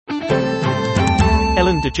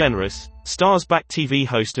Ellen DeGeneres, stars back TV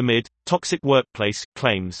host amid toxic workplace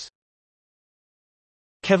claims.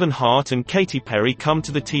 Kevin Hart and Katy Perry come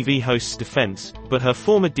to the TV host's defense, but her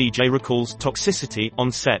former DJ recalls toxicity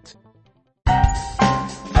on set.